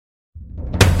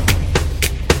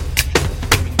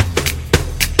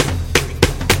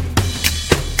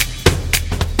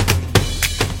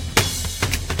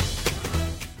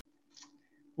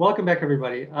Welcome back,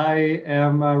 everybody. I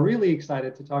am really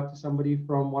excited to talk to somebody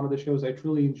from one of the shows I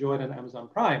truly enjoyed on Amazon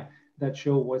Prime. That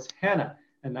show was Hannah,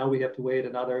 and now we have to wait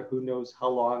another who knows how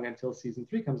long until season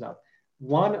 3 comes out.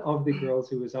 One of the girls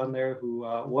who was on there who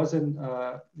was in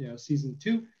season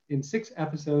 2 in 6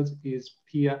 episodes is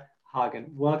Pia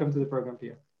Hagen. Welcome to the program,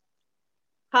 Pia.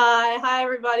 Hi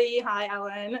everybody. Hi,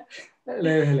 Alan.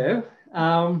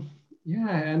 Hello. Yeah,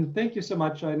 and thank you so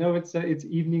much. I know it's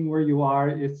evening where you are.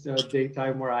 It's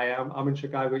daytime where I am. I'm in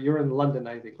Chicago. You're in London,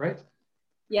 I think, right?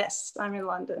 Yes, I'm in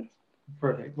London.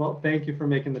 Perfect. Well, thank you for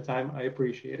making the time. I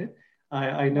appreciate it.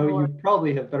 I know you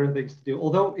probably have better things to do.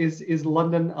 Although, is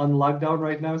London on lockdown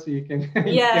right now, so you can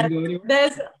you Yeah, can't go anywhere?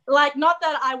 there's not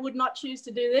that I would not choose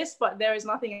to do this, but there is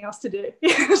nothing else to do.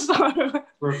 So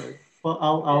Perfect. Well,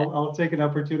 I'll take an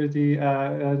opportunity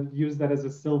and use that as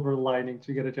a silver lining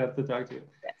to get a chance to talk to you.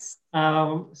 yes.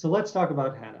 So let's talk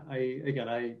about Hannah.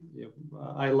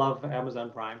 I love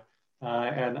Amazon Prime,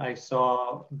 and I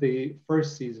saw the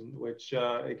first season, which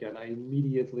again I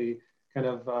immediately kind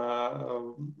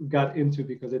of got into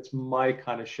because it's my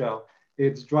kind of show.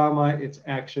 It's drama, it's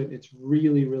action, it's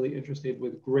really really interesting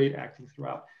with great acting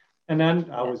throughout. And then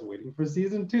I was waiting for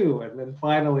season 2, and then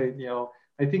finally,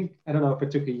 I don't know if it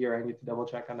took a year. I need to double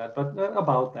check on that, but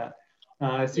about that.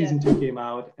 Season 2 came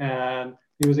out, and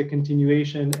it was a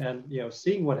continuation, and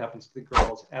seeing what happens to the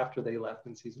girls after they left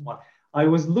in season 1. I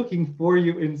was looking for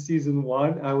you in season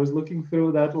 1. I was looking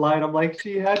through that line. I'm like,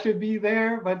 she had to be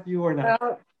there, but you were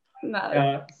not.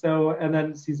 No. And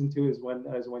then season 2 is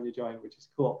when you joined, which is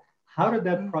cool. How did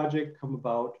that project come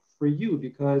about for you?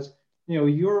 Because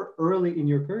you're early in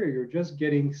your career, you're just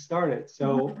getting started.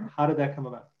 So how did that come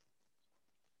about?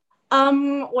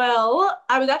 Well,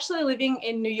 I was actually living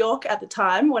in New York at the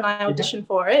time when I auditioned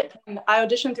for it. And I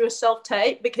auditioned through a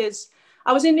self-tape because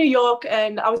I was in New York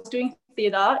and I was doing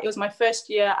theater. It was my first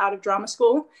year out of drama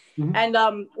school. Mm-hmm.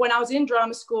 And when I was in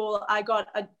drama school, I got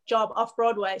a job off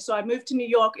Broadway. So I moved to New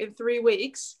York in 3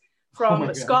 weeks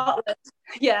from Scotland.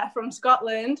 Yeah, from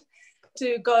Scotland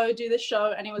to go do the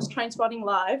show. And it was Trainspotting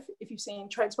Live, if you've seen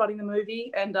Trainspotting the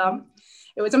movie. And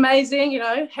it was amazing,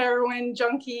 heroin,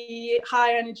 junkie,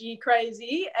 high energy,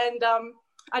 crazy. And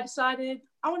I decided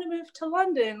I want to move to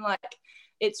London. Like,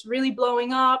 it's really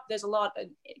blowing up. There's a lot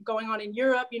going on in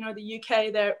Europe, the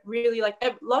UK. They're really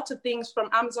lots of things from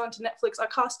Amazon to Netflix are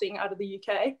casting out of the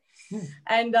UK.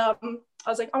 And I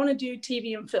was like, I want to do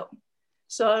TV and film.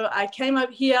 So I came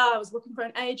up here. I was looking for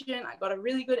an agent. I got a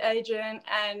really good agent.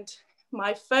 And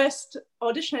my first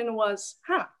audition was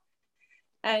Hannah.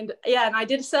 And I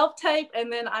did a self-tape,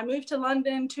 and then I moved to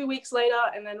London 2 weeks later,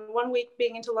 and then 1 week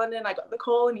being into London, I got the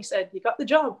call, and he said, "You got the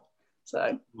job."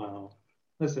 So wow,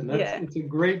 listen, it's a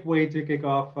great way to kick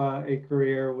off a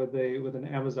career with an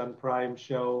Amazon Prime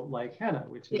show like Hannah,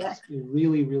 which is a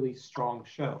really really strong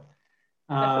show.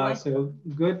 So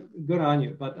good on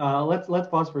you. But let's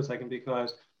pause for a second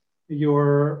because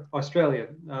you're Australian.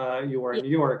 You were in New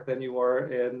York, then you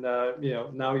were in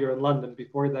now you're in London.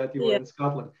 Before that, you were in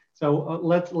Scotland. So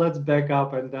let's back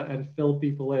up and fill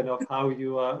people in of how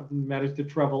you managed to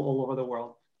travel all over the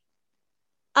world.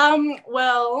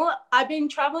 Well, I've been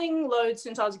traveling loads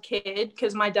since I was a kid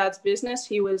because my dad's business.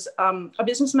 He was a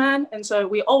businessman, and so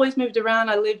we always moved around.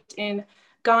 I lived in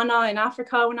Ghana in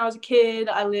Africa when I was a kid.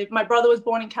 My brother was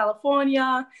born in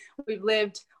California. We've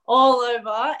lived all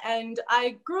over, and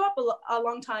I grew up a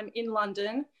long time in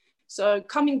London. So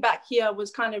coming back here was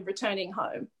kind of returning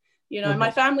home.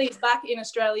 My family is back in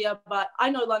Australia, but I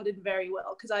know London very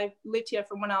well because I lived here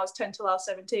from when I was 10 till I was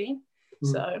 17.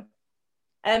 So,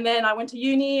 and then I went to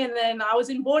uni, and then I was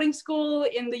in boarding school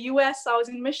in the US. I was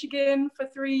in Michigan for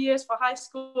 3 years for high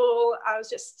school. I was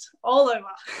just all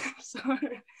over. So,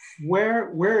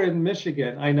 where in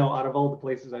Michigan? I know out of all the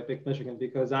places I picked Michigan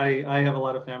because I have a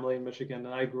lot of family in Michigan,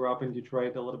 and I grew up in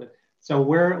Detroit a little bit. So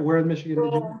where in Michigan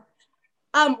did you?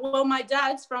 Well, my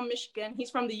dad's from Michigan.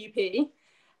 He's from the UP.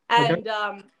 And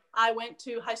I went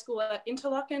to high school at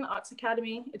Interlochen Arts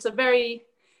Academy. It's a very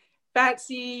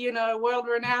fancy,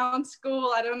 world-renowned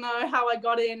school. I don't know how I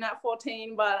got in at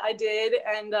 14, but I did.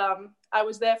 And I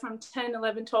was there from 10,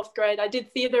 11, 12th grade. I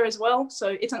did theater as well.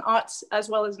 So it's an arts as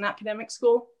well as an academic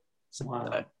school. So,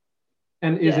 wow.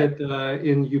 And is it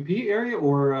in UP area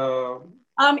or?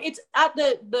 It's at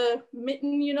the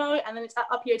Mitten, and then it's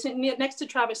up here. It's next to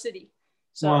Traverse City.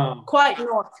 So quite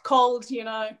north, cold,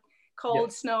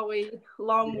 cold, snowy,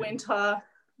 long winter,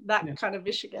 that kind of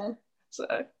Michigan. So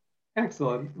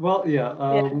excellent. Well,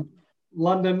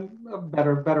 London,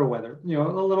 better weather. A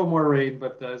little more rain,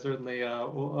 but certainly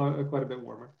quite a bit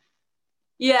warmer.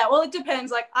 Yeah, well, it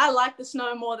depends. Like, I like the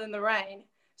snow more than the rain.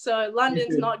 So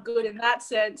London's not good in that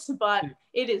sense, but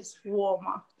it is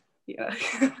warmer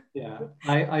Yeah. Yeah,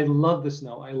 I love the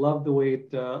snow. I love the way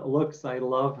it looks. I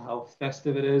love how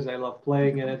festive it is. I love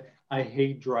playing in it. I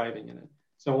hate driving in it.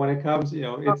 So when it comes,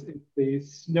 it's the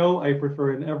snow I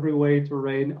prefer in every way to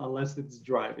rain unless it's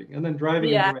driving. And then driving in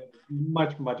the Yeah. rain is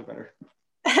much, much better.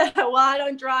 Well, I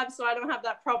don't drive, so I don't have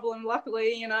that problem,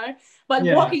 luckily, But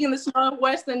Yeah, walking in the snow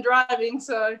worse than driving,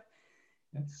 so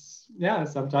yeah,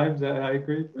 sometimes I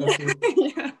agree. yeah.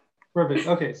 Absolutely. Yeah. Perfect.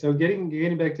 Okay, so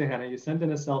getting back to Hannah, you sent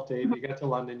in a self-tape, you got to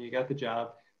London, you got the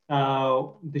job.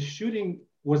 The shooting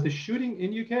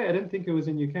in UK? I didn't think it was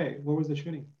in UK. Where was the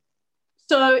shooting?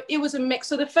 So it was a mix.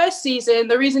 So the first season,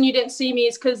 the reason you didn't see me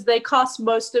is because they cast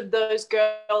most of those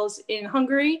girls in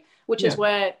Hungary, which Yeah. is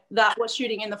where that was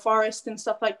shooting in the forest and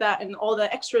stuff like that, and all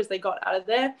the extras they got out of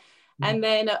there. Mm-hmm. And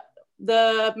then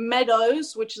the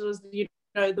Meadows, which was the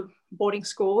boarding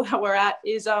school that we're at,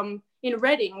 is in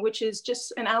Reading, which is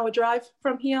just an hour drive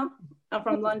from here,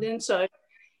 from London. So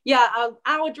yeah, an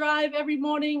hour drive every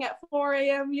morning at 4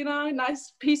 a.m.,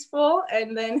 nice, peaceful.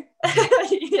 And then,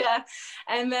 yeah.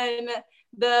 And then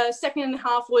the second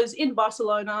half was in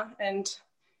Barcelona. And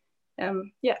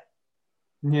yeah.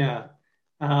 Yeah.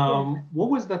 What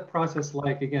was that process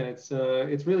like? Again, it's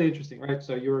really interesting, right?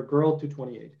 So you're a girl to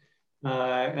 28,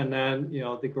 and then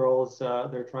the girls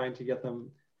they're trying to get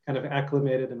them kind of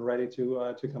acclimated and ready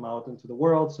to come out into the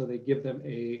world. So they give them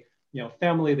a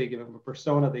family, they give them a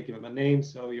persona, they give them a name.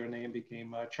 So your name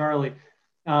became Charlie.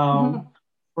 Mm-hmm.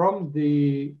 From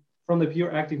the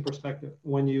pure acting perspective,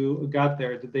 when you got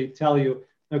there, did they tell you,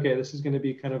 okay, this is going to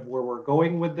be kind of where we're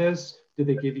going with this? Did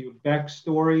they give you a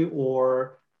backstory,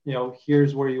 or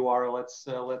here's where you are, let's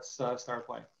start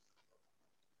playing?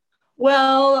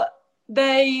 Well,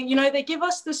 they give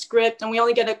us the script, and we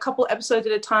only get a couple episodes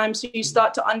at a time, so you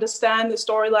start to understand the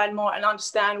storyline more and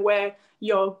understand where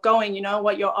you're going,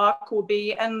 what your arc will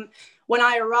be. And when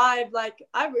I arrived,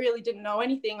 I really didn't know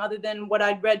anything other than what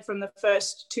I'd read from the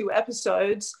first 2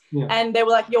 episodes. Yeah. And they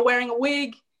were like, you're wearing a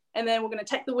wig, and then we're going to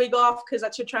take the wig off because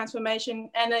that's your transformation.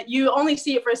 And you only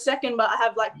see it for a second, but I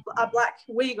have a black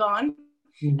wig on.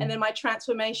 Mm-hmm. And then my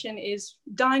transformation is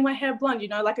dyeing my hair blonde,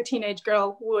 like a teenage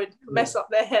girl would mess up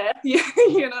their hair,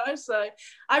 So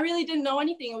I really didn't know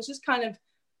anything. It was just kind of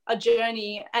a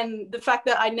journey. And the fact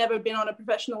that I'd never been on a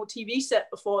professional TV set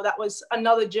before, that was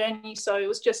another journey. So it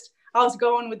was just, I was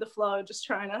going with the flow, just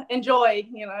trying to enjoy,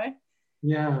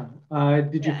 Yeah.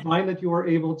 Did you find that you were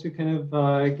able to kind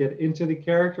of get into the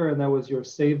character and that was your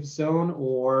safe zone,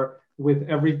 or with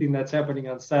everything that's happening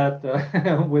on set,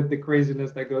 with the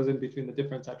craziness that goes in between the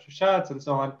different types of shots and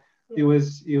so on, it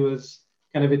was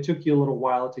kind of, it took you a little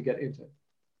while to get into it?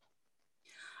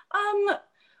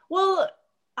 Well,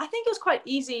 I think it was quite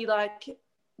easy,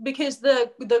 because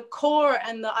the core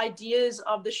and the ideas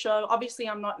of the show, obviously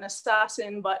I'm not an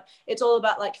assassin, but it's all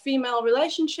about female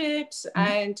relationships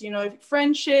and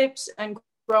friendships and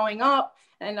growing up,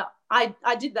 and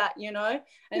I did that,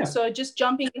 and so just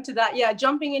jumping into that,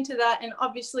 and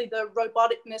obviously the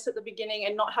roboticness at the beginning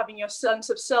and not having your sense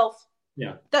of self,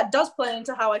 that does play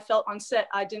into how I felt on set.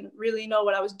 I didn't really know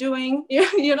what I was doing,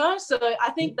 so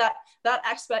I think that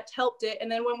aspect helped it.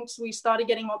 And then once we started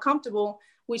getting more comfortable,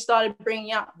 we started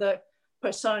bringing out the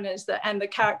personas and the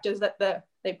characters that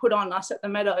they put on us at the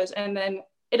Meadows, and then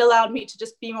it allowed me to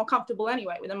just be more comfortable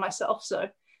anyway within myself. So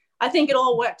I think it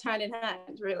all worked hand in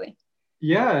hand, really.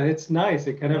 Yeah, it's nice.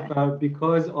 It kind of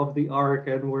because of the arc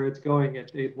and where it's going,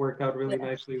 it worked out really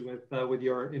nicely with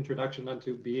your introduction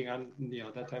onto being on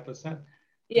that type of set.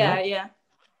 Yeah.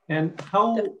 And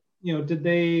how did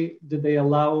they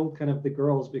allow kind of the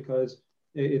girls, because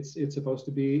it's supposed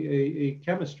to be a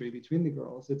chemistry between the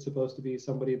girls. It's supposed to be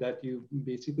somebody that you've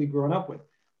basically grown up with.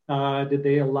 Did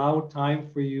they allow time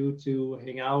for you to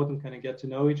hang out and kind of get to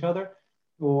know each other,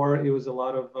 or it was a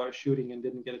lot of shooting and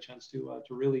didn't get a chance to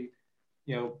really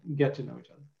get to know each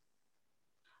other?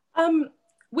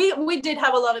 We did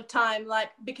have a lot of time,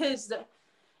 because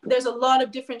there's a lot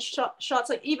of different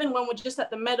shots. Even when we're just at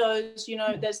the Meadows,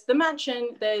 there's the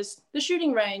mansion, there's the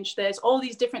shooting range, there's all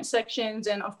these different sections,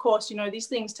 and of course, these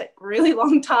things take really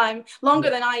long time, longer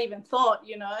than I even thought,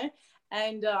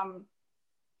 and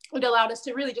it allowed us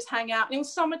to really just hang out. And it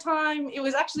was summertime. It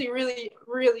was actually a really,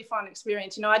 really fun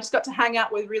experience. I just got to hang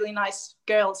out with really nice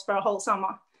girls for a whole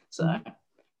summer. So. Mm-hmm.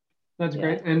 That's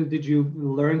great. And did you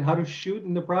learn how to shoot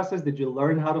in the process? Did you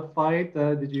learn how to fight?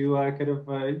 Did you kind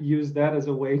of use that as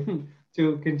a way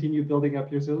to continue building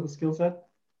up your skill set?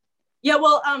 Yeah,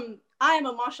 well, I am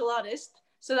a martial artist.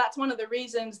 So that's one of the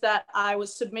reasons that I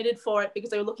was submitted for it, because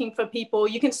they were looking for people.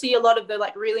 You can see a lot of the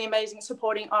really amazing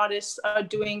supporting artists are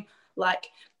doing like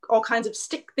all kinds of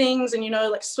stick things and, you know,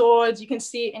 like swords. You can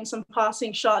see it in some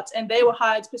passing shots, and they were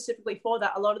hired specifically for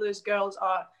that. A lot of those girls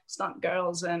are stunt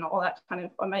girls and all that kind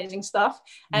of amazing stuff.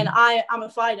 And I'm a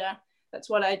fighter. That's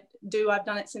what I do. I've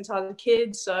done it since I was a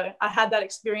kid. So I had that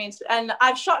experience. And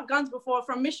I've shot guns before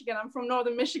from Michigan. I'm from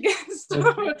northern Michigan.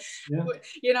 So,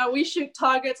 you know, we shoot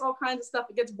targets, all kinds of stuff.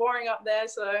 It gets boring up there.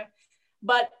 So,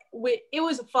 but it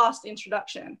was a fast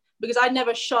introduction because I'd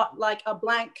never shot like a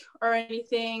blank or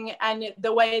anything. And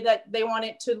the way that they want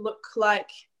it to look like,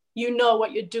 you know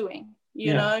what you're doing,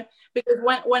 you know, because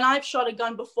when I've shot a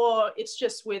gun before, it's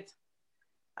just with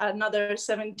another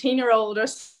 17-year-old or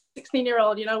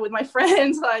 16-year-old, you know, with my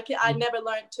friends. Like I never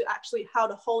learned to actually how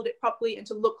to hold it properly and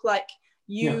to look like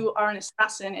you are an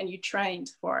assassin and you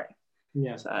trained for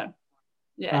it. So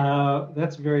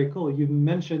that's very cool. You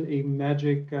mentioned a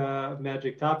magic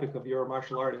topic of you're a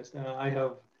martial artist.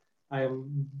 I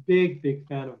am big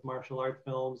fan of martial art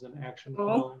films and action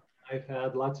films. I've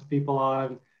had lots of people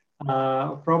on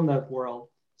from that world.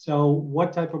 So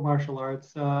what type of martial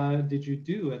arts did you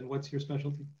do, and what's your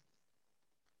specialty?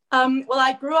 Well,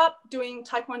 I grew up doing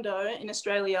Taekwondo in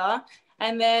Australia,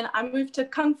 and then I moved to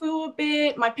Kung Fu a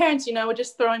bit. My parents, you know, were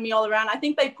just throwing me all around. I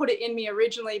think they put it in me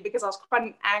originally because I was quite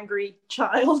an angry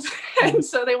child. And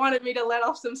so they wanted me to let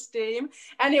off some steam.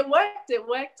 And it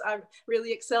worked. I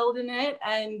really excelled in it.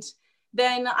 And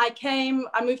then I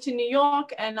moved to New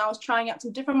York, and I was trying out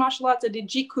some different martial arts. I did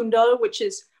Jeet Kune Do, which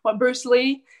is what Bruce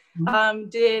Lee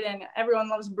did, and everyone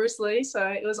loves Bruce Lee, so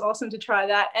it was awesome to try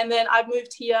that. And then I've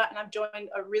moved here and I've joined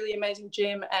a really amazing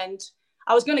gym, and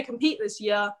I was going to compete this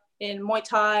year in Muay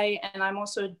Thai, and I'm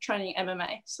also training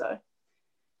MMA. So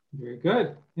very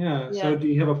good. So do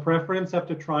you have a preference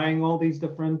after trying all these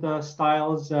different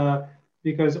styles,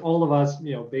 because all of us,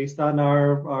 you know, based on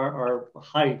our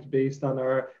height, based on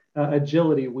our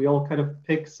agility, we all kind of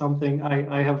pick something.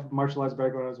 I have martial arts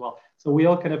background as well, so we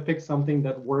all kind of pick something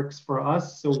that works for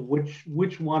us. So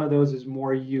which one of those is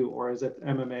more you, or is it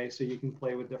MMA, so you can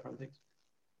play with different things?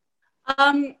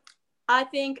 I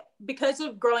think because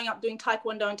of growing up doing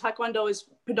Taekwondo, and Taekwondo is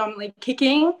predominantly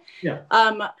kicking,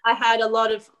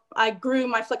 I grew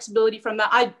my flexibility from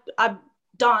that. I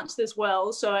danced as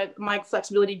well, so my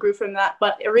flexibility grew from that,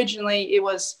 but originally it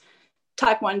was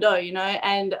Taekwondo, you know,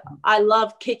 and I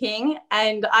love kicking,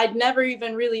 and I'd never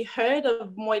even really heard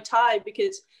of Muay Thai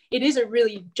because it is a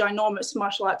really ginormous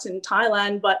martial arts in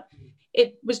Thailand, but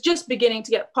it was just beginning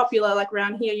to get popular like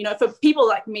around here, you know, for people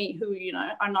like me who, you know,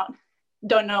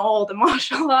 don't know all the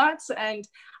martial arts. And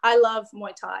I love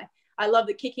Muay Thai. I love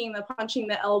the kicking, the punching,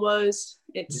 the elbows.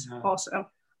 It's awesome.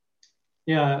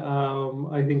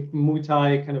 I think Muay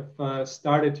Thai kind of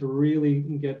started to really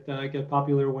get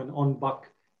popular when On Bak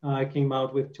came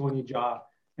out with Tony Jaa,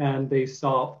 and they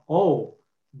saw,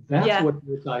 that's what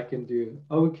Muay Thai can do.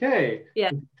 Okay.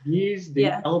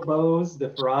 The elbows,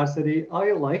 the ferocity.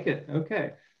 I like it.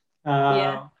 Okay.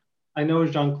 I know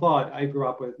Jean-Claude. I grew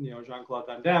up with, you know, Jean-Claude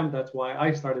Van Damme. That's why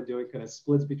I started doing kind of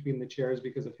splits between the chairs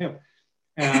because of him.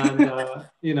 And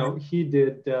you know, he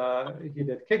did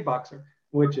kickboxer,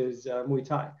 which is Muay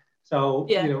Thai. So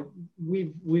you know,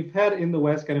 we've had in the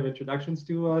West kind of introductions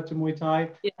to Muay Thai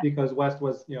because West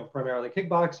was, you know, primarily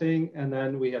kickboxing, and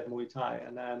then we had Muay Thai,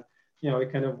 and then, you know,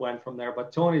 it kind of went from there.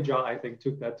 But Tony Jaa, I think,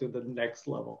 took that to the next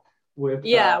level. With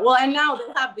well, and now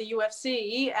they have the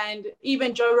UFC, and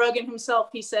even Joe Rogan himself,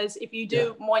 he says if you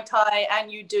do Muay Thai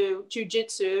and you do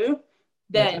jiu-jitsu,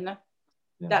 then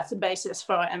that's the basis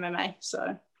for MMA.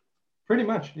 So pretty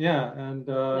much, and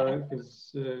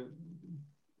because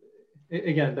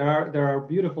again, there are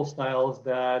beautiful styles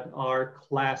that are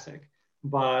classic,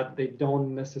 but they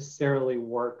don't necessarily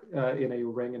work in a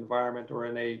ring environment or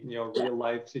in a, you know, real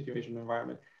life situation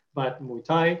environment. But Muay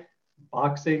Thai,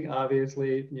 boxing,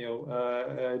 obviously, you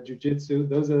know, jiu-jitsu,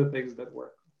 those are the things that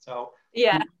work. So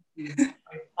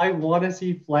I want to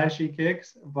see flashy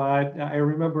kicks, but I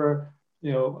remember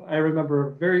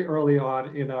very early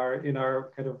on in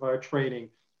our kind of training,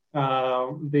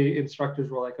 the instructors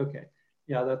were like, okay,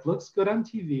 that looks good on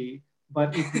TV,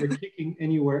 but if you're kicking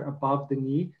anywhere above the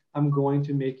knee, I'm going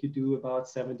to make you do about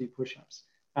 70 push-ups.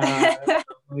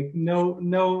 Like no,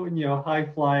 you know, high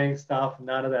flying stuff,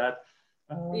 none of that.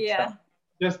 Stuff,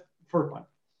 just for fun.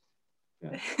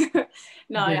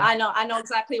 I know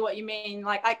exactly what you mean.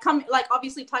 Like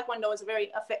obviously Taekwondo is a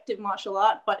very effective martial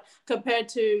art, but compared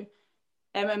to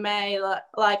MMA,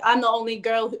 like I'm the only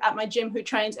girl at my gym who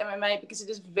trains MMA because it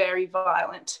is very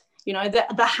violent. You know,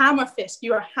 the hammer fist,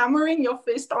 you are hammering your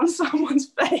fist on someone's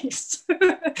face.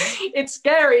 It's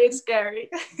scary.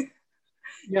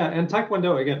 And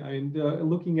Taekwondo, again, I mean,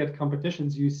 looking at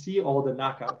competitions, you see all the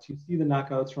knockouts. You see the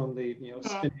knockouts from the, you know,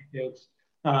 spinning kicks,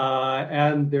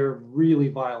 and they're really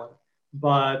violent.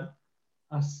 But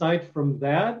aside from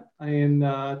that, in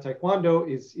Taekwondo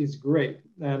is great.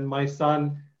 And my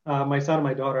son and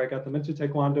my daughter, I got them into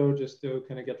Taekwondo just to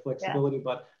kind of get flexibility. Yeah.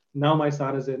 But now my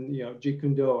son is in, Jeet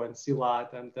Kune Do and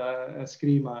Silat and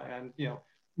Eskrima and,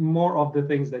 more of the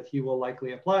things that he will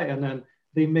likely apply. And then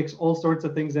they mix all sorts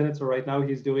of things in it. So right now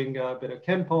he's doing a bit of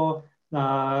Kenpo.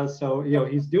 So,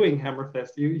 he's doing Hammer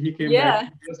Fist. He came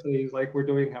back yesterday. He's like, we're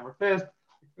doing Hammer Fist.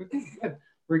 Good.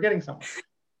 We're getting somewhere.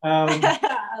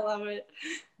 I love it.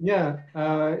 Yeah,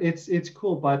 it's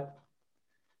cool. But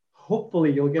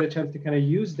hopefully you'll get a chance to kind of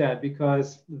use that,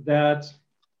 because that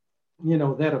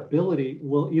ability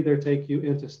will either take you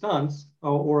into stunts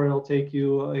or it'll take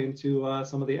you into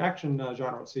some of the action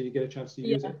genres. So you get a chance to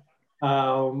use it.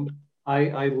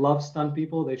 I love stunt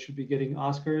people. They should be getting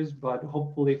Oscars, but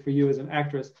hopefully for you as an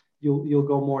actress, you'll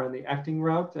go more in the acting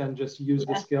route and just use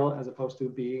the skill as opposed to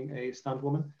being a stunt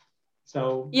woman.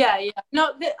 So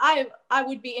no, I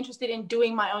would be interested in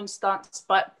doing my own stunts,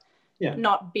 but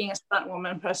not being a stunt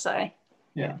woman per se.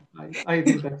 Yeah, I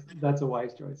think that's a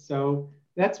wise choice. So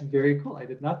that's very cool. I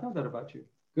did not know that about you.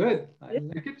 Good. I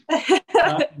like it.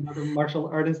 Another martial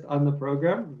artist on the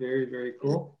program. Very, very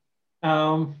cool.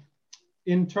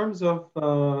 In terms of,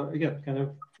 again, kind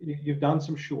of, you've done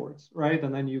some shorts, right?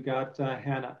 And then you got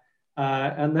Hannah.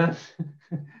 And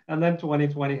then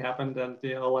 2020 happened, and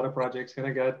a lot of projects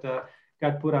kind of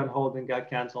got put on hold and got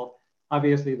canceled.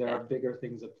 Obviously, there are bigger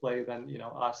things at play than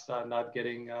us not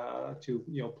getting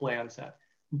to play on set.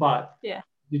 But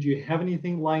did you have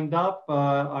anything lined up?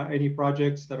 Any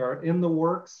projects that are in the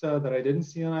works that I didn't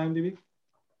see on IMDb?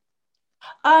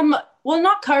 Well,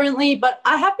 not currently, but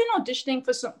I have been auditioning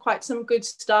for quite some good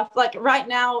stuff. Like right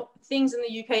now, things in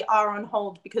the UK are on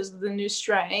hold because of the new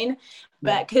strain.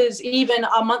 But because even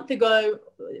a month ago,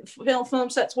 film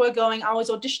sets were going. I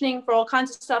was auditioning for all kinds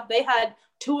of stuff. They had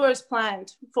tours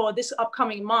planned for this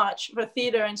upcoming March for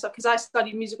theatre and stuff, because I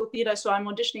studied musical theatre, so I'm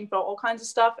auditioning for all kinds of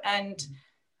stuff, and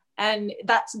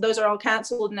those are all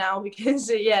cancelled now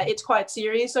because it's quite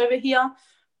serious over here.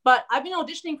 But I've been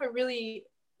auditioning for really,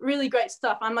 really great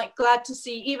stuff. I'm like glad to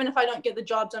see, even if I don't get the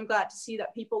jobs, I'm glad to see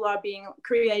that people are being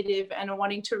creative and are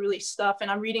wanting to release stuff, and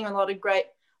I'm reading a lot of great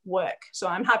work, so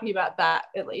I'm happy about that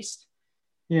at least.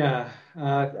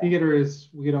 Theater is,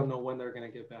 we don't know when they're going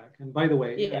to get back. And by the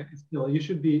way, still, you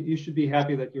should be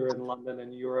happy that you're in London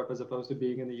and Europe as opposed to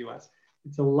being in the US.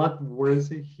 It's a lot worse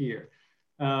here.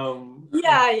 So,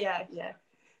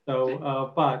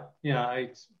 but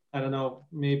I don't know,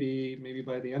 maybe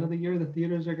by the end of the year, the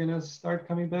theaters are going to start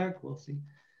coming back. We'll see.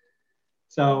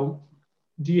 So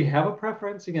do you have a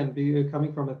preference? Again,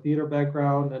 coming from a theater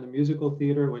background and a musical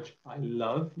theater, which I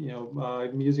love,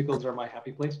 musicals are my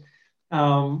happy place.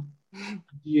 Do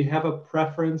you have a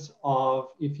preference of,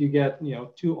 if you get,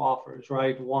 two offers,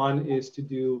 right? One is to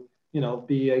do,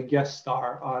 be a guest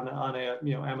star on a,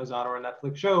 Amazon or a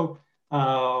Netflix show,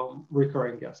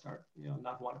 recurring guest star,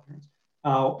 not one appearance.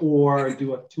 Or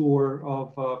do a tour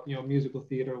of musical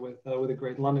theater with a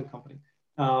great London company.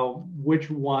 Which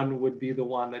one would be the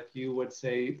one that you would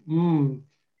say, in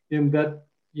that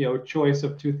choice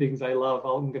of two things I love,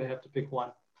 I'm going to have to pick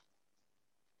one?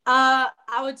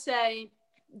 I would say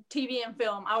TV and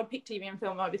film. I would pick TV and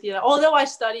film over theater. Although I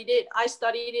studied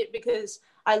it because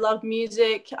I love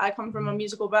music. I come from a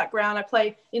musical background. I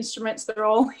play instruments. They're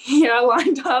all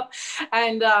lined up,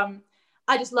 and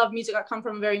I just love music. I come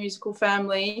from a very musical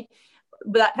family,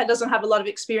 but that doesn't have a lot of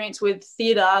experience with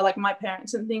theater, like my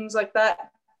parents and things like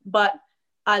that. But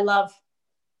I love,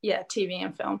 TV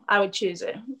and film. I would choose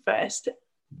it first.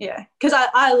 Yeah, because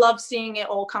I love seeing it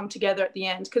all come together at the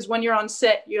end. Because when you're on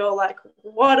set, you're like,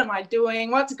 what am I doing?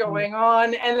 What's going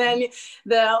on? And then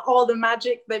all the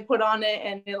magic they put on it,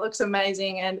 and it looks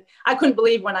amazing. And I couldn't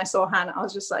believe when I saw Hannah. I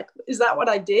was just like, is that what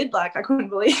I did? Like, I couldn't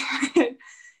believe it.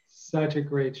 Such a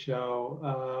great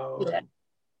show.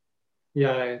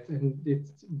 It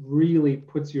really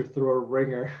puts you through a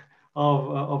ringer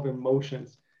of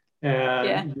emotions.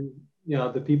 And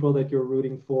the people that you're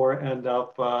rooting for end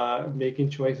up making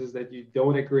choices that you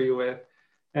don't agree with.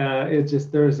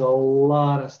 There's a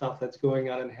lot of stuff that's going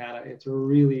on in Hannah. It's a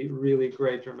really, really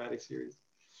great dramatic series.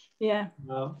 Yeah.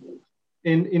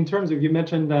 In terms of, you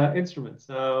mentioned instruments.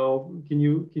 Can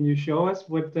you show us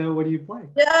what do you play?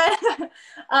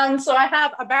 Yeah. So I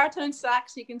have a baritone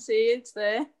sax. You can see it's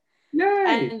there.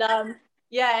 Yay!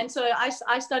 And so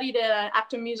I studied at an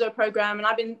actor muso program, and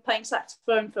I've been playing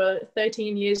saxophone for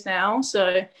 13 years now.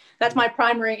 So that's my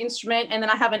primary instrument. And then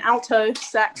I have an alto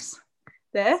sax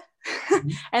there,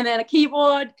 and then a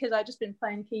keyboard, because I've just been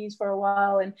playing keys for a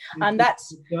while. And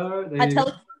that's,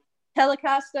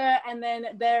 Telecaster, and then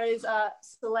there is a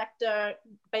Selector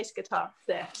bass guitar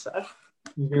there. So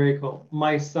very cool.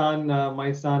 My son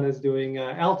is doing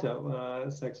alto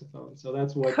saxophone, so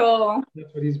cool.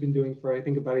 that's what he's been doing for I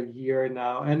think about a year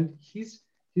now, and he's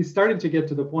starting to get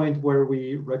to the point where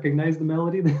we recognize the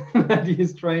melody that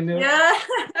he's trying to. Yeah.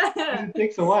 It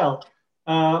takes a while.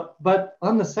 But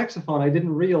on the saxophone, I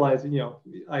didn't realize,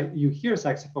 you hear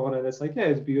saxophone and it's like, yeah,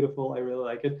 it's beautiful. I really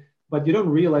like it. But you don't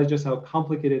realize just how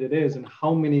complicated it is and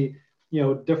how many,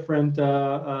 different,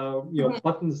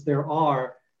 buttons there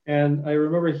are. And I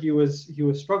remember he was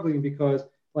struggling because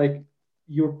like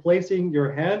you're placing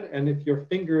your hand, and if your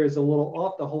finger is a little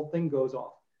off, the whole thing goes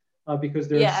off because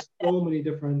there's so many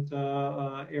different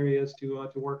areas to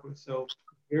work with. So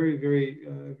very, very,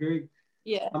 very.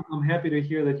 Yeah. I'm happy to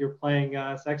hear that you're playing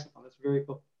saxophone. That's very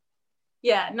cool.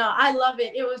 Yeah, no, I love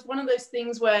it. It was one of those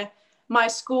things where my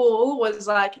school was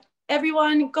like,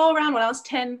 everyone go around when I was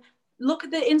 10, look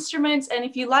at the instruments, and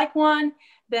if you like one,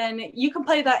 then you can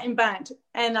play that in band.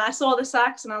 And I saw the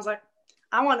sax and I was like,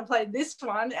 I want to play this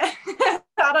one.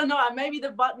 I don't know, maybe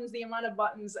the amount of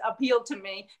buttons appealed to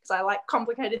me because I like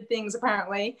complicated things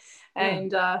apparently.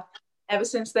 And ever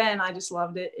since then, I just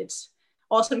loved it. It's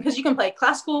awesome because you can play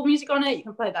classical music on it. You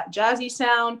can play that jazzy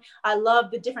sound. I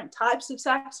love the different types of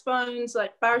saxophones.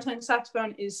 Like baritone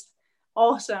saxophone is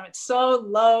awesome. It's so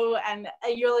low and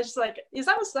you're just like, is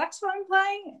that a saxophone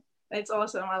playing? It's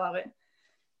awesome. I love it.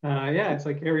 Yeah, it's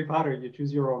like Harry Potter. You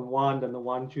choose your own wand and the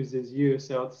wand chooses you.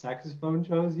 So the saxophone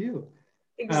chose you.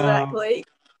 Exactly.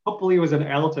 Hopefully it was an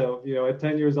alto, at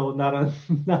 10 years old, not a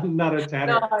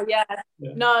tenor. No, yeah.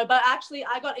 No, but actually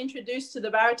I got introduced to the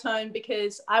baritone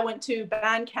because I went to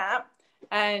band camp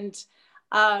and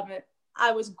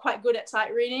I was quite good at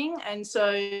sight reading. And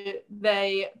so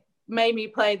they made me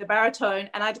play the baritone,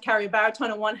 and I had to carry a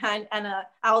baritone in one hand and an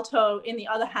alto in the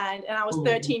other hand. And I was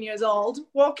 13 years old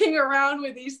walking around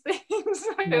with these things.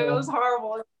 It was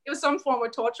horrible. It was some form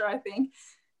of torture, I think.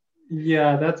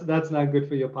 Yeah, that's not good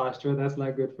for your posture. That's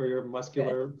not good for your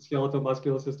skeletal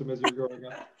muscular system as you're growing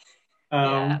up.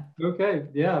 Okay,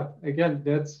 yeah. Again,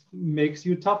 that makes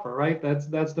you tougher, right? That's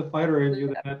the fighter in you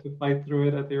that had to fight through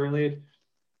it at the early age.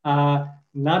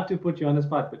 Not to put you on the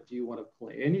spot, but do you want to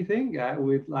play anything?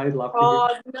 I'd love to.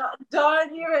 Oh no!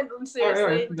 Don't even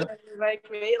seriously don't make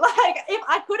me like. If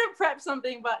I could have prepped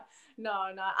something, but no.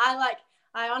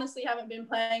 I honestly haven't been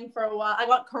playing for a while. I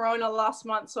got Corona last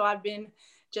month, so I've been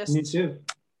just me too.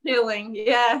 Healing,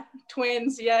 yeah,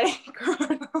 twins, yay,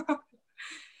 Corona.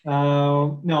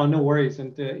 No worries.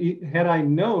 And had I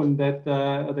known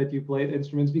that you played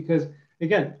instruments, because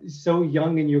again, so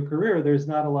young in your career, there's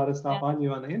not a lot of stuff on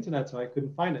you on the internet, so I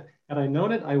couldn't find it. Had I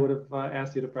known it, I would have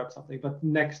asked you to prep something. But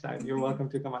next time, you're welcome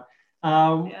to come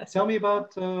on. Tell me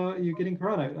about you getting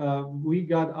Corona. We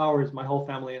got ours, my whole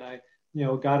family and I,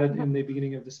 got it in the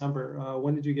beginning of December.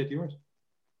 When did you get yours?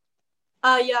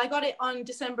 I got it on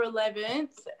December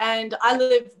 11th, and I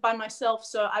live by myself,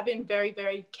 so I've been very,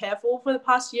 very careful for the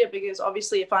past year because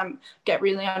obviously if I get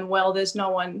really unwell, there's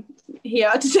no one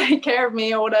here to take care of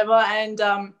me or whatever. And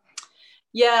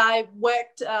I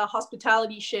worked a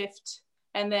hospitality shift,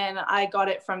 and then I got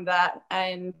it from that.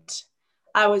 And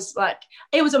I was like,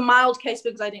 it was a mild case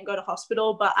because I didn't go to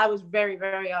hospital, but I was very,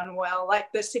 very unwell,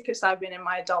 like the sickest I've been in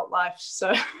my adult life.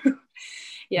 So,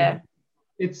 yeah.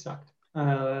 It sucked.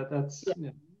 It's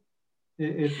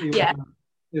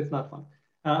not fun.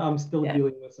 I'm still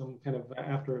dealing with some kind of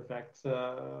after effects. It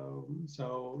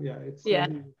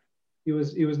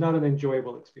was not an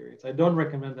enjoyable experience. I don't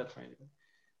recommend that for anyone.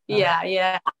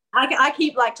 I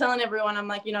keep like telling everyone, I'm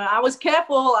like, I was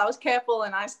careful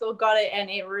and I still got it and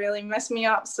it really messed me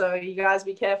up. So you guys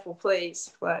be careful,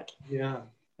 please.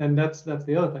 And that's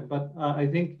the other thing. But I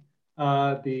think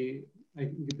the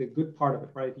good part of it,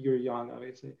 right? You're young,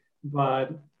 obviously.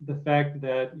 But the fact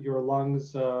that your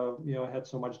lungs, had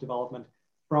so much development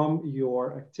from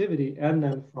your activity and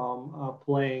then from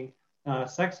playing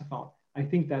saxophone, I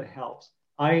think that helps.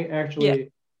 I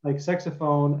actually like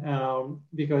saxophone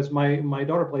because my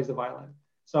daughter plays the violin.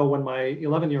 So when my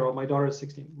 11-year-old, my daughter is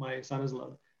 16, my son is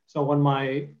 11. So when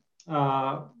my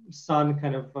son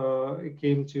kind of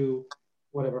came to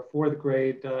fourth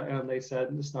grade, and they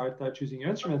said, start choosing your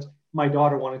instruments, my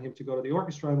daughter wanted him to go to the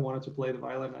orchestra and wanted to play the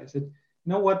violin. I said, you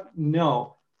know what?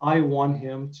 No, I want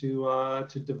him to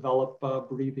develop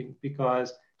breathing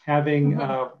because having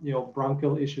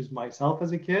bronchial issues myself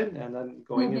as a kid and then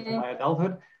going into my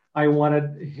adulthood, I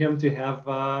wanted him to have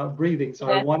breathing.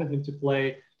 So I wanted him to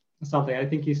play something. I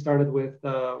think he started with,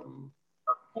 oh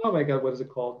my God, what is it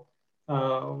called?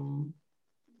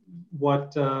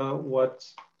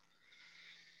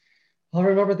 I'll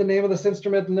remember the name of this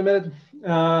instrument in a minute.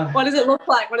 What does it look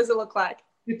like? What does it look like?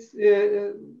 It's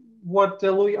what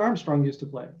Louis Armstrong used to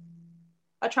play.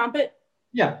 A trumpet?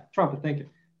 Yeah, trumpet. Thank you.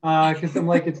 Because I'm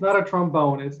like, it's not a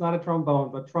trombone. It's not a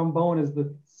trombone, but trombone is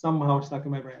the somehow stuck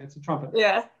in my brain. It's a trumpet.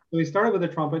 Yeah. So we started with a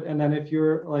trumpet, and then if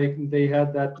you're like, they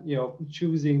had that,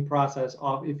 choosing process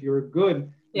of if you're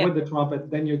good with the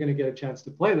trumpet, then you're going to get a chance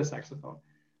to play the saxophone.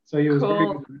 So he was very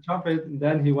good with the trumpet, and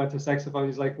then he went to saxophone.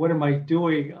 He's like, what am I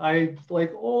doing? I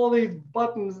like all these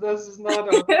buttons. This is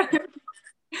not a...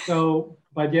 So,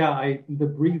 but yeah, the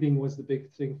breathing was the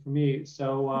big thing for me.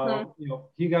 So,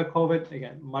 he got COVID,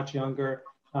 again, much younger.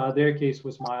 Their case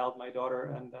was mild. My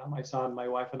daughter and my son, my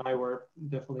wife and I were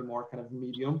definitely more kind of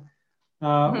medium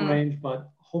range, but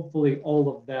hopefully all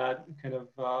of that kind of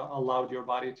allowed your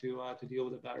body to deal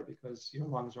with it better because your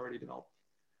lungs already developed.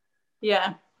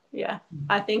 Yeah,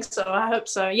 I think so. I hope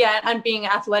so. Yeah, and being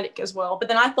athletic as well. But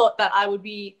then I thought that I would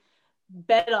be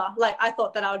better. Like I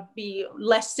thought that I would be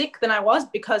less sick than I was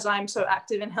because I'm so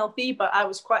active and healthy, but I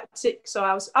was quite sick. So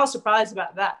I was surprised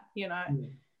about that,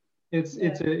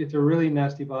 It's a really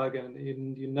nasty bug, and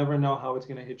you never know how it's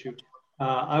going to hit you.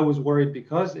 I was worried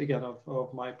because, again,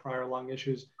 of my prior lung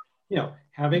issues,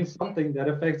 having something that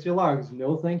affects your lungs,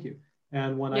 no thank you.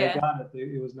 And when I got it,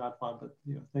 it was not fun, but,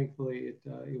 thankfully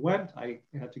it went. I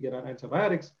had to get on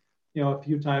antibiotics, a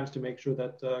few times to make sure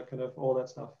that kind of all that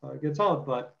stuff gets out,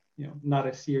 but, not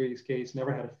a serious case,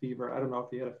 never had a fever. I don't know if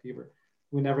he had a fever.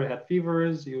 We never had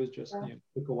fevers. It was just,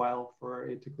 took a while for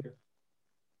it to clear.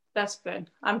 That's good.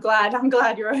 I'm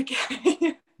glad you're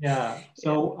okay. Yeah.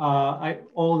 So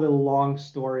all the long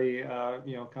story,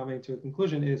 coming to a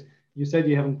conclusion is you said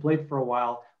you haven't played for a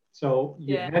while. So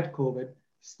you had COVID,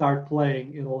 start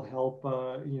playing. It'll help,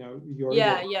 your.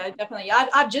 Yeah, definitely.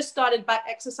 I've just started back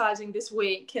exercising this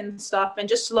week and stuff and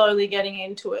just slowly getting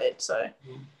into it. So.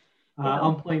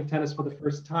 I'm playing tennis for the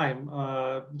first time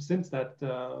since that.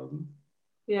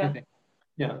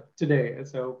 Today.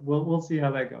 So we'll see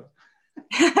how that goes.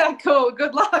 Cool.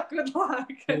 Good luck.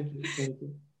 Thank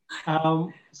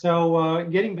you. So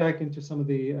getting back into some of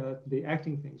the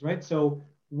acting things, right? So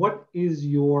what is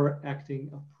your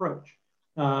acting approach?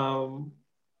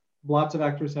 Lots of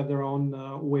actors have their own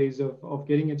ways of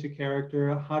getting into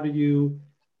character. How do you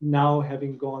now,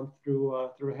 having gone through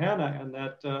Hannah and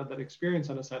that experience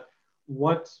on a set,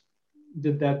 what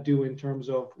did that do in terms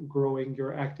of growing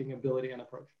your acting ability and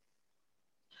approach?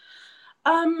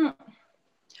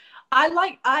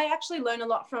 I actually learn a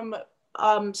lot from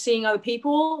seeing other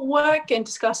people work and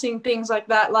discussing things like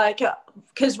that. Like,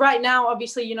 because right now,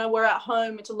 obviously, we're at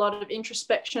home. It's a lot of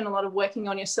introspection, a lot of working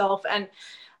on yourself. And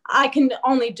I can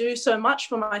only do so much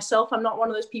for myself. I'm not one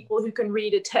of those people who can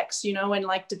read a text, and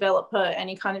like develop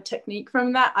any kind of technique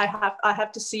from that. I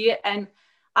have to see it. And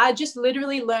I just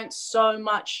literally learned so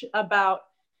much about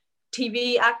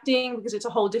TV acting because it's a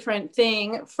whole different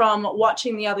thing from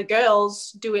watching the other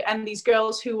girls do it. And these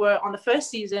girls who were on the first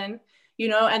season,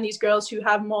 and these girls who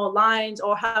have more lines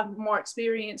or have more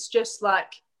experience, just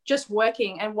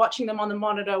working and watching them on the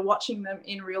monitor, watching them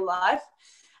in real life.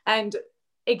 And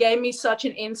it gave me such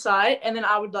an insight. And then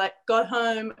I would like go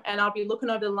home and I'll be looking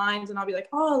over the lines and I'll be like,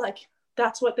 oh, like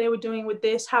that's what they were doing with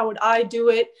this. How would I do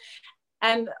it?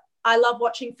 And I love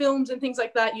watching films and things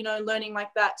like that, learning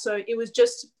like that. So it was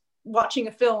just watching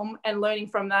a film and learning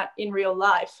from that in real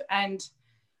life. And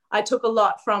I took a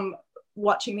lot from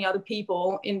watching the other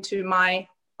people into my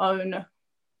own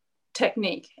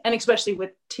technique, and especially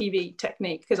with TV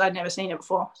technique, because I'd never seen it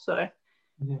before. So,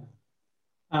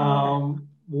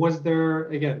 was there,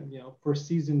 again, for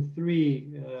season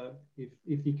 3,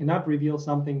 if you cannot reveal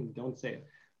something, don't say it.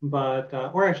 But,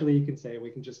 or actually you can say it,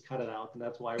 we can just cut it out, and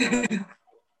that's why we're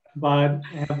But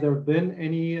have there been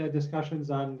any discussions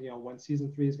on, when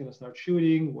season 3 is going to start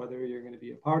shooting, whether you're going to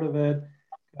be a part of it?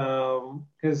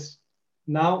 Because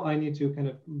now I need to kind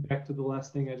of back to the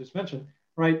last thing I just mentioned,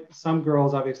 right? Some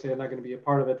girls obviously are not going to be a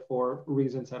part of it for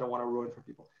reasons I don't want to ruin for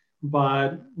people.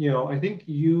 But, I think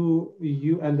you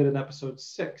ended in episode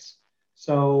 6.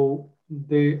 So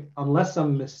unless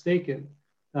I'm mistaken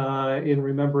in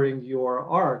remembering your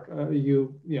arc,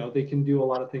 they can do a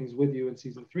lot of things with you in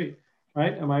season 3.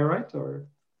 Right? Am I right? Or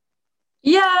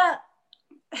yeah.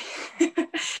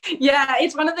 Yeah,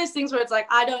 it's one of those things where it's like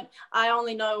I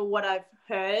only know what I've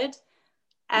heard.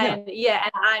 And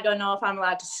and I don't know if I'm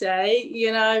allowed to say,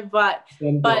 but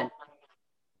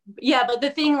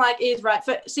the thing is right,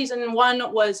 for season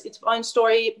 1 was its own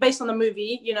story based on the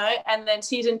movie, and then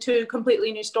season 2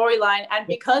 completely new storyline. And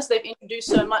because they've introduced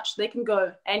so much, they can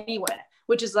go anywhere,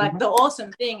 which is like the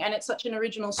awesome thing. And it's such an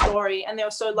original story. And they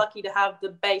were so lucky to have the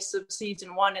base of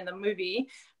season 1 in the movie,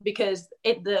 because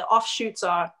the offshoots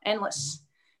are endless,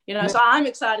 you know. So I'm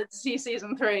excited to see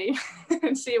season 3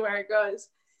 and see where it goes.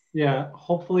 Yeah,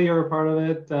 hopefully you're a part of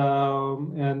it,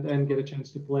 and get a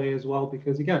chance to play as well,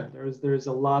 because again, there's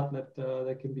a lot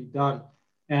that can be done.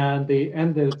 And they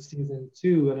ended season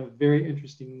 2 on a very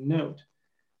interesting note.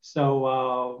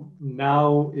 So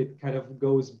now it kind of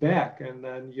goes back, and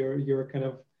then you're kind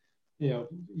of,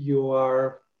 you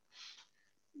are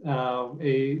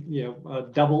a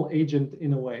double agent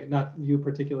in a way, not you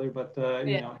particularly, but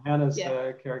Hannah's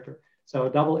character. So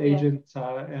double agent,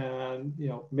 and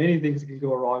many things can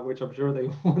go wrong, which I'm sure they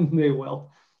will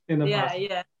in the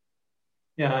process.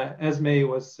 Yeah. Esme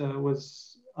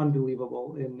was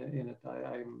unbelievable in it.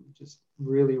 I'm just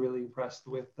really, really impressed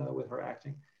with her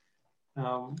acting.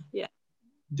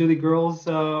 Do the girls,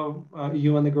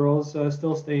 you and the girls,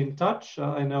 still stay in touch?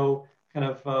 I know kind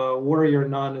of Warrior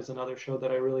Nun is another show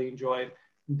that I really enjoyed.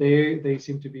 They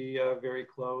seem to be very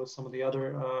close. Some of the other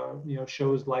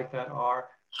shows like that are.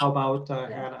 How about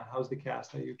Hannah? How's the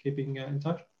cast? Are you keeping in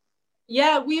touch?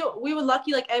 Yeah, we were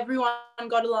lucky. Like everyone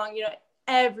got along.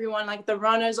 Everyone, like the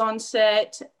runners on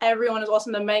set, everyone is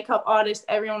awesome. The makeup artist,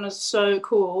 everyone was so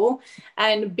cool.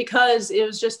 And because it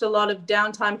was just a lot of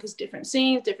downtime, because different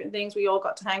scenes, different things, we all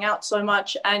got to hang out so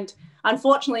much. And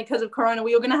unfortunately, because of Corona,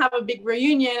 we were going to have a big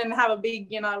reunion and have a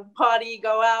big, party,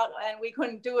 go out, and we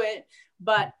couldn't do it.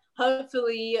 But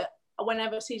hopefully,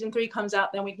 whenever season 3 comes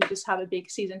out, then we can just have a big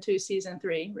season 2, season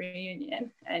 3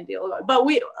 reunion and deal with it. But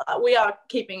we are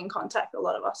keeping in contact, a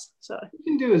lot of us. So you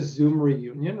can do a Zoom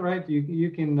reunion, right?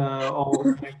 You can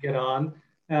all get on,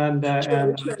 and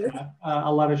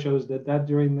a lot of shows did that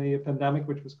during the pandemic,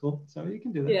 which was cool. So you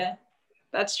can do that. Yeah,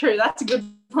 that's true. That's a good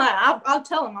plan. I'll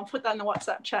tell them. I'll put that in the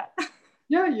WhatsApp chat.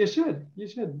 Yeah, you should.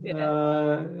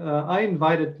 Yeah. I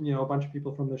invited, a bunch of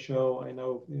people from the show. I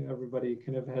know everybody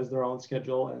kind of has their own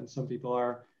schedule, and some people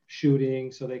are shooting,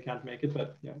 so they can't make it.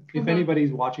 But yeah, if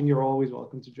anybody's watching, you're always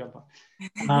welcome to jump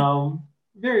on.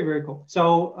 Very, very cool.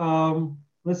 So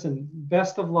listen,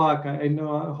 best of luck. I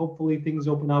know hopefully things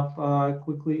open up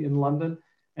quickly in London,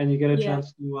 and you get a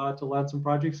chance to land some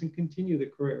projects and continue the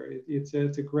career. It's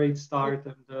a great start,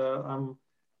 and I'm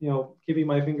keeping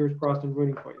my fingers crossed and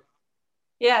rooting for you.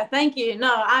 Yeah, thank you.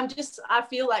 No, I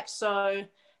feel like so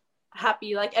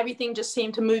happy. Like everything just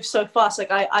seemed to move so fast.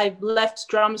 Like I left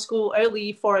drama school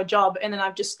early for a job, and then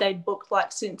I've just stayed booked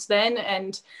like since then.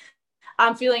 And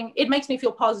it makes me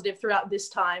feel positive throughout this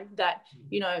time that,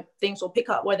 things will pick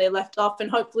up where they left off, and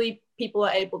hopefully people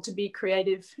are able to be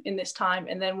creative in this time.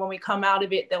 And then when we come out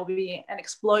of it, there'll be an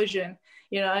explosion.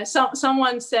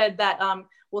 Someone said that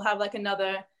we'll have like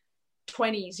another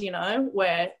 20s,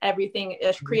 where everything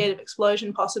a creative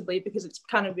explosion possibly, because it's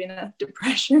kind of in a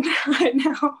depression right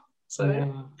now. So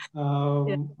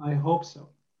I hope so.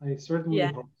 I certainly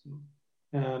hope so.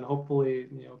 And hopefully,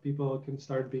 people can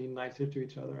start being nicer to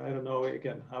each other. I don't know,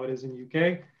 again, how it is in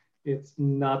UK. It's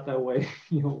not that way,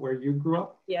 where you grew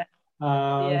up.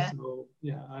 So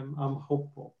I'm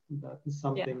hopeful that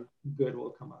something good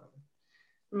will come out of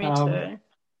it. Me too.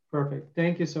 Perfect.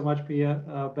 Thank you so much,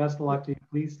 Pia. Best of luck to you.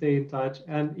 Please stay in touch.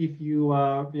 And if you,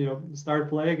 start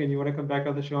playing and you want to come back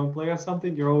on the show and play us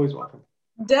something, you're always welcome.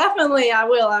 Definitely. I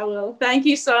will. Thank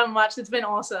you so much. It's been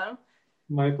awesome.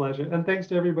 My pleasure. And thanks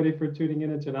to everybody for tuning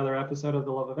in into another episode of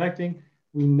The Love of Acting.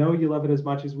 We know you love it as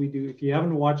much as we do. If you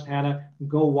haven't watched Hannah,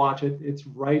 go watch it. It's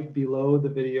right below the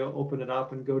video. Open it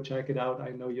up and go check it out. I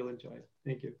know you'll enjoy it.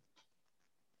 Thank you.